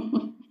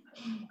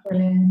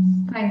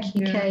 Brilliant. Thank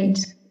you, Kate.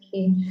 Thank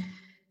you.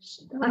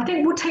 I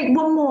think we'll take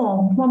one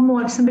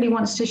more if somebody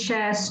wants to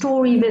share a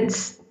story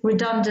that's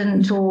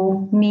redundant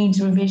or needs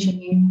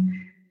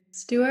revisioning.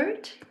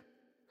 Stuart,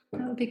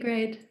 that would be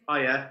great. Oh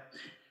yeah.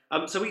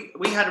 So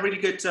we had a really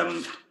good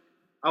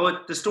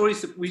the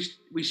stories that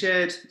we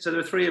shared. So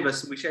there were three of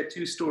us, and we shared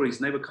two stories,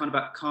 and they were kind of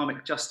about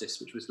karmic justice,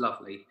 which was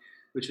lovely,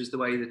 which was the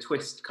way the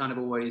twist kind of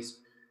always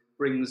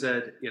brings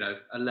a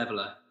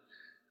leveler.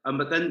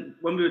 But then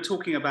when we were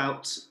talking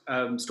about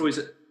stories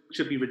that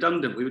should be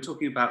redundant, we were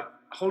talking about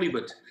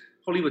Hollywood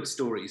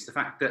stories, the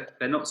fact that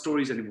they're not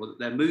stories anymore, that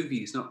they're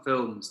movies, not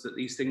films, that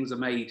these things are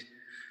made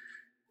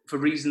for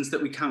reasons that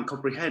we can't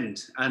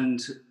comprehend, and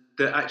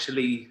that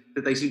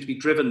they seem to be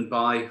driven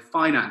by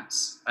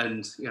finance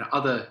and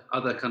other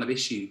kind of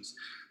issues,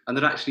 and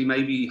that actually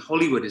maybe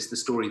Hollywood is the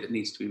story that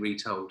needs to be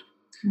retold.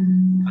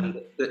 And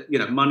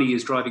that money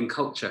is driving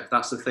culture.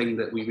 That's the thing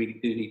that we really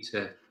do need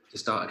to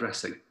start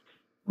addressing.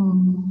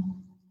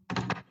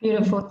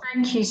 Beautiful.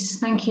 Thank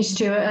you,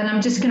 Stuart. And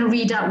I'm just going to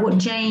read out what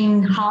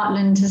Jane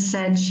Harland has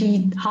said.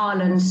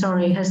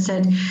 Has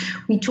said,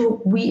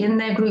 we in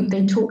their group,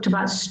 they talked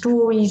about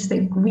stories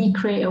that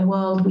recreate a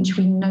world which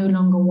we no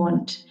longer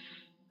want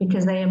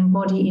because they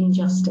embody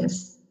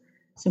injustice.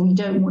 So we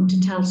don't want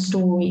to tell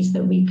stories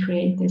that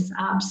recreate this.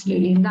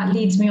 Absolutely. And that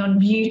leads me on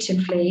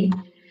beautifully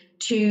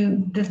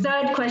to the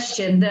third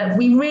question that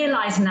we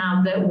realize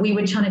now that we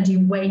were trying to do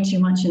way too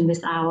much in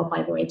this hour,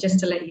 by the way, just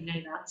to let you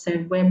know that.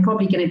 So we're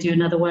probably going to do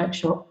another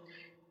workshop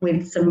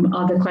with some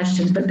other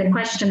questions. But the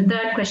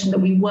third question that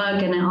we were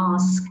going to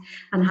ask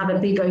and have a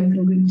big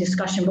open group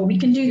discussion, but we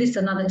can do this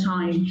another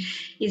time,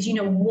 is,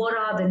 what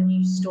are the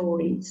new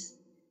stories?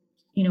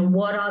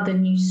 What are the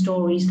new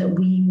stories that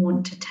we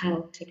want to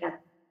tell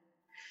together?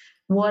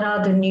 What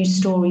are the new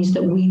stories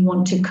that we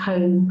want to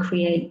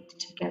co-create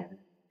together?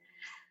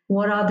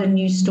 What are the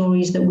new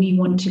stories that we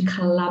want to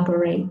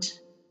collaborate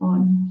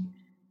on?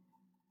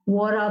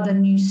 What are the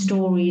new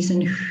stories,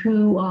 and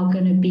who are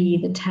going to be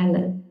the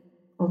teller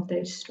of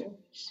those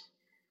stories?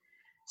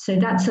 So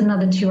that's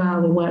another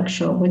 2-hour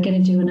workshop. We're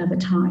going to do another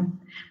time.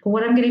 But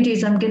what I'm going to do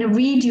is I'm going to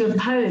read you a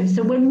poem.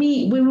 So when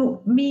me,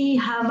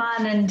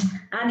 Herman and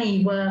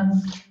Annie were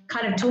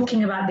kind of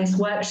talking about this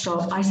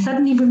workshop, I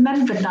suddenly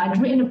remembered that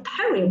I'd written a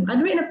poem.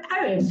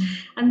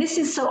 And this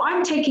is, so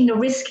I'm taking a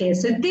risk here.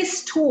 So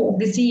this talk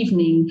this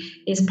evening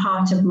is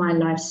part of my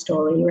life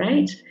story,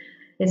 right?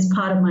 It's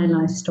part of my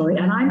life story.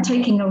 And I'm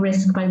taking a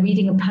risk by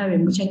reading a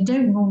poem, which I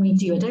don't normally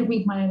do. I don't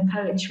read my own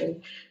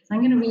poetry. So I'm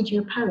going to read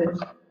you a poem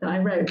that I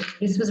wrote.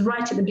 This was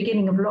right at the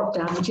beginning of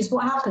lockdown, which is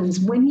what happens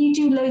when you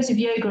do loads of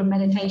yoga and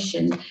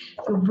meditation.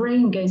 Your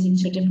brain goes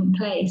into a different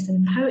place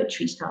and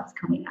poetry starts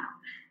coming out.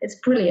 It's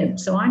brilliant.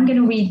 So I'm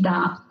going to read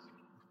that,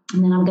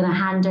 and then I'm going to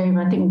hand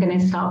over. I think I'm going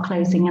to start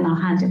closing, and I'll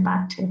hand it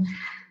back to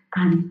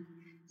Annie.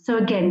 So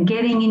again,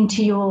 getting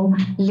into your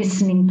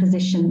listening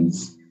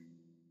positions.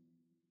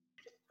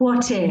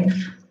 What if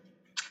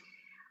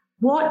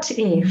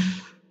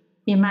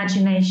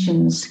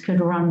imaginations could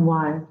run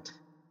wild?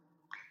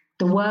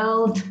 The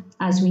world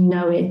as we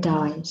know it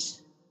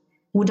dies.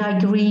 Would I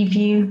grieve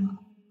you?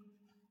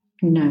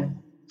 No.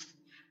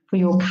 For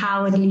your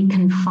cowardly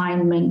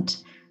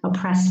confinement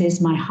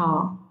oppresses my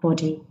heart,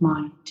 body,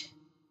 mind.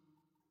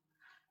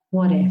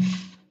 What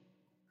if?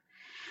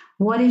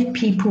 What if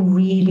people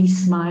really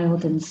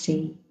smiled and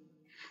see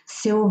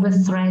silver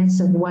threads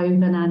of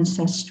woven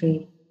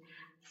ancestry,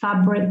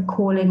 fabric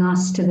calling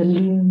us to the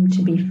loom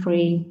to be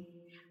free,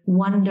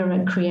 wonder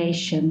at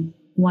creation,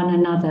 one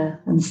another,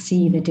 and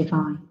see the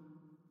divine?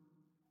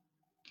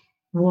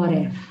 What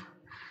if?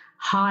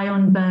 High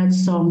on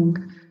birdsong,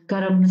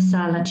 garam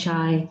masala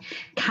chai,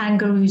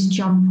 kangaroos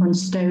jump on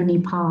stony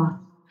path,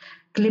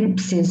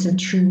 glimpses of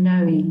true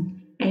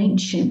knowing,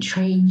 ancient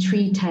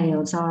tree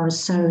tales are a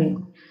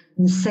sowing,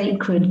 and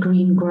sacred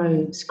green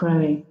groves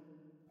growing.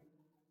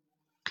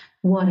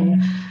 What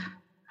if?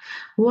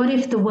 What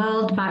if the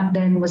world back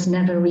then was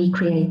never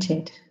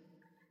recreated?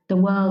 The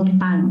World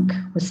Bank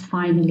was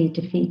finally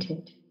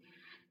defeated.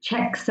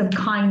 Checks of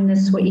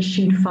kindness were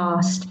issued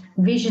fast,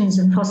 visions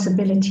of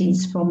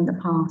possibilities from the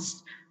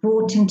past,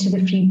 brought into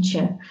the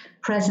future,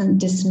 present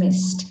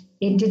dismissed.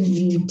 It didn't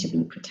need to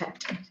be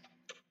protected.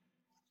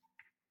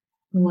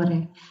 What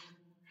if?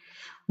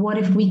 What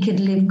if we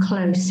could live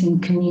close in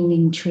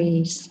communing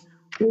trees?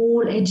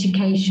 All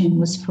education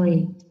was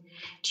free.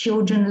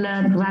 Children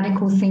learned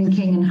radical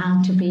thinking and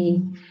how to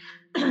be,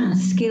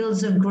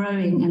 skills of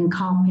growing and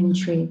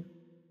carpentry,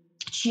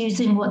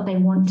 choosing what they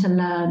want to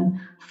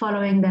learn,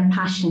 following their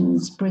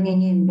passions,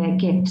 bringing in their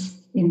gifts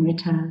in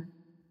return.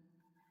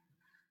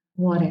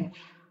 What if?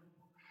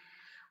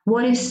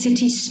 What if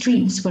city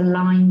streets were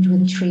lined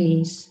with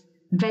trees?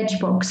 Veg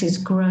boxes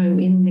grow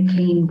in the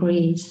clean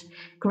breeze,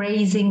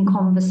 grazing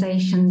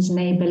conversations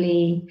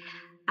neighborly.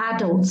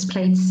 Adults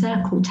played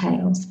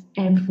CircleTales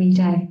every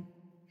day.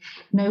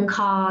 No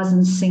cars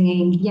and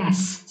singing,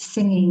 yes,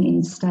 singing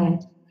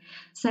instead.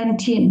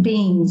 Sentient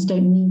beings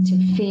don't need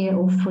to fear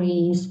or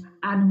freeze.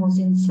 Animals,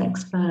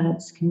 insects,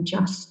 birds can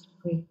just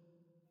breathe.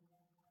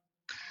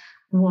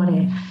 What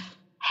if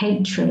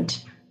hatred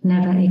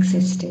never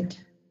existed?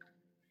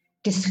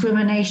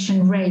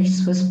 Discrimination,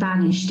 race was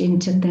banished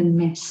into thin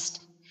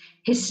mist.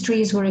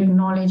 Histories were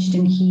acknowledged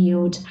and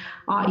healed.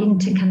 Our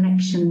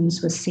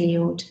interconnections were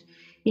sealed.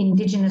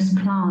 Indigenous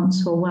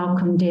plants were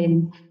welcomed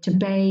in to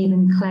bathe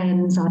and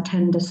cleanse our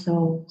tender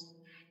souls.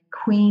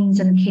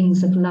 Queens and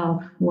kings of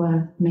love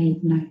were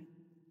made known.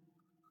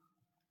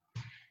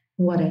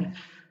 What if?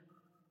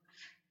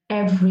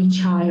 Every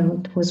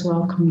child was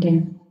welcomed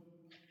in.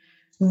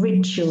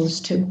 Rituals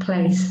took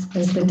place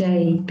as the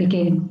day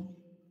began.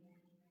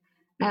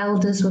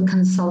 Elders were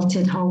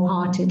consulted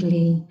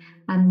wholeheartedly,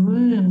 and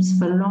rooms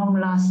for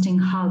long-lasting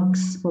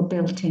hugs were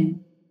built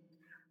in.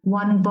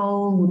 One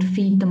bowl would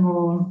feed them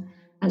all,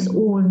 as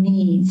all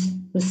needs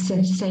were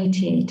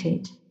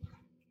satiated.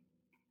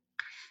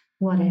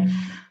 What if?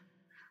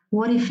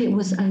 What if it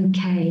was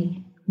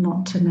okay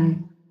not to know?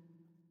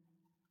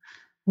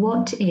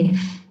 What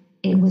if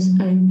it was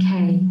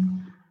okay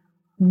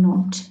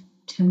not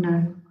to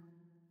know?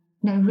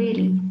 No,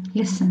 really,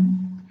 listen.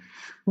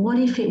 What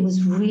if it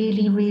was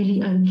really,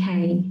 really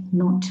okay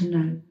not to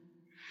know?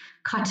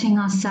 Cutting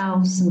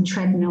ourselves some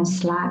treadmill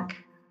slack,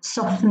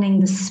 softening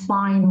the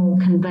spinal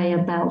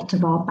conveyor belt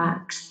of our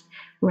backs,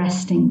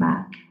 resting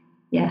back,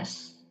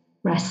 yes,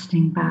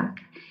 resting back,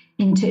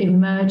 into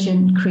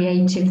emergent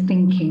creative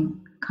thinking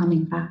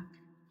coming back.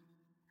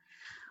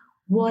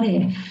 What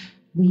if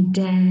we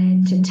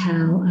dared to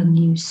tell a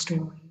new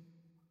story?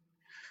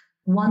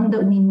 One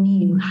that we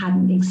knew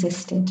hadn't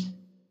existed,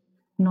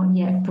 not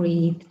yet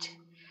breathed,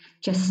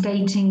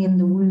 gestating in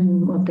the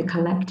womb of the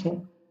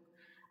collective,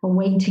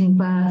 awaiting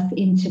birth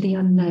into the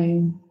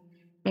unknown,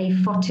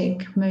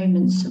 aphotic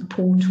moments of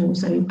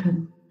portals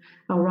open,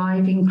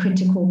 arriving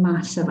critical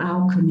mass of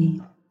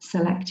alchemy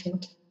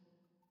selected.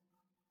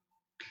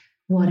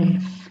 What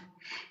if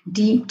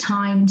deep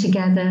time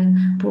together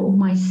brought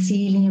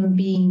mycelium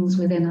beings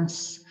within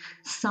us,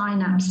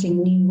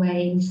 synapsing new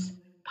ways,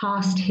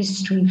 past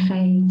history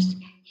fades,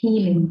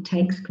 healing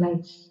takes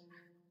place,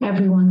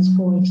 everyone's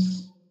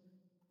voice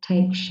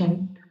takes shape.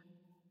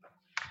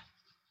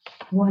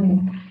 What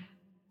if?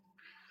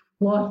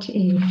 What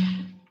if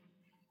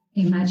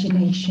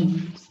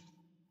imaginations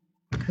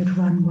could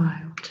run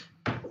wild?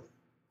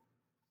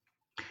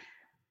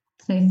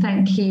 So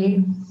thank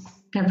you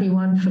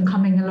everyone for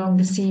coming along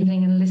this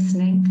evening and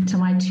listening to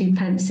my 2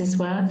 pences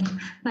worth.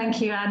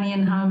 Thank you, Annie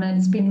and Herman.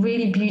 It's been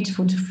really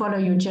beautiful to follow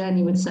your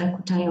journey with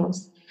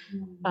CircleTales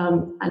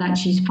and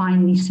actually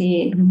finally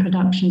see it in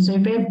production. So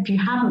if you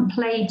haven't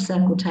played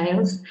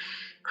CircleTales,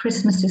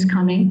 Christmas is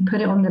coming,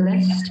 put it on the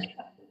list.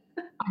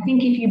 I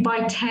think if you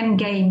buy 10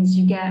 games,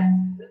 you get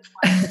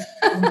 5.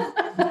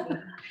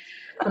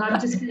 But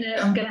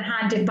I'm gonna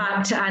hand it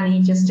back to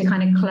Annie just to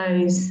kind of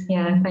close.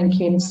 Yeah, thank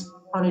you. And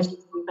apologies,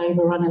 we've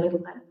overrun a little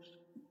bit.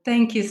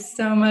 Thank you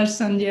so much,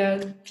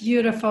 Sandhya.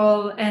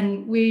 Beautiful.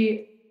 And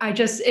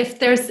if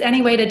there's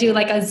any way to do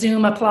like a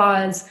Zoom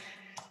applause,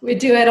 we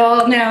do it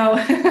all now.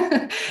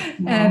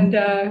 And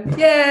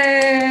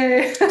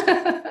yay!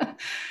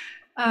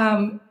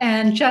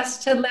 And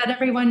just to let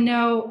everyone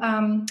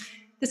know,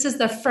 this is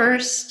the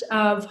first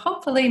of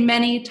hopefully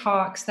many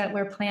talks that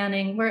we're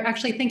planning. We're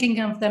actually thinking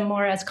of them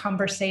more as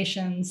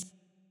conversations.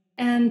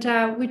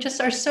 And we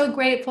just are so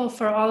grateful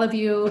for all of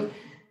you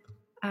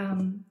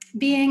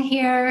being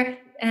here,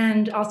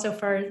 and also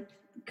for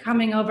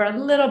coming over a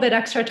little bit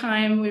extra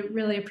time. We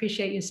really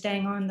appreciate you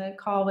staying on the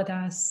call with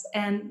us.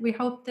 And we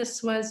hope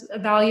this was a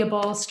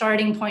valuable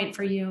starting point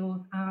for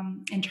you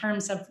in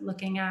terms of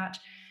looking at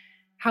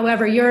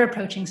however you're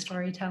approaching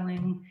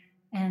storytelling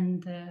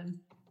and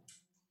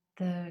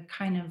the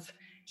kind of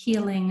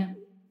healing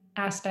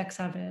aspects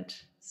of it.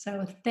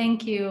 So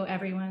thank you,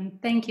 everyone.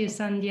 Thank you,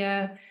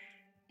 Sandhya,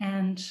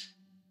 and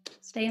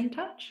stay in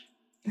touch.